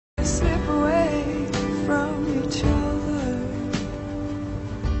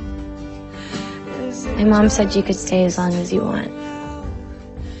My mom said you could stay as long as you want.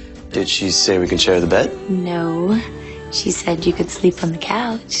 Did she say we can share the bed? No. She said you could sleep on the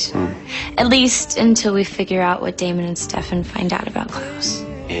couch. At least until we figure out what Damon and Stefan find out about Klaus.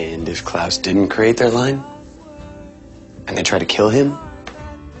 And if Klaus didn't create their line? And they try to kill him?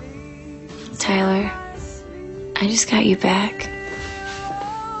 Tyler, I just got you back.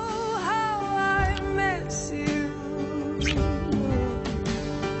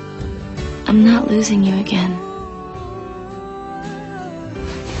 I'm not losing you again.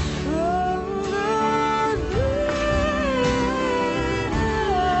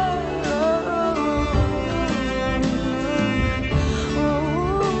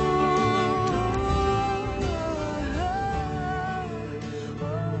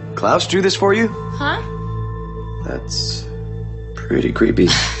 Klaus drew this for you? Huh? That's pretty creepy.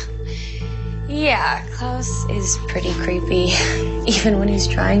 Yeah, Klaus is pretty creepy, even when he's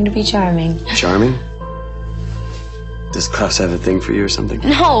trying to be charming. Charming? Does Klaus have a thing for you or something?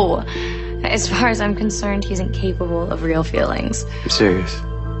 No! As far as I'm concerned, he's incapable of real feelings. I'm serious.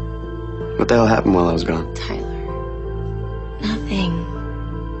 What the hell happened while I was gone? Tyler, nothing.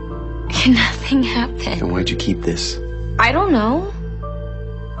 Nothing happened. Then why'd you keep this? I don't know.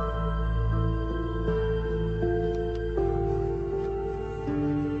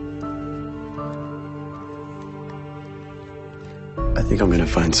 I think I'm gonna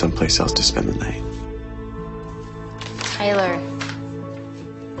find someplace else to spend the night. Tyler.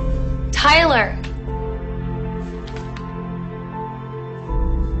 Tyler!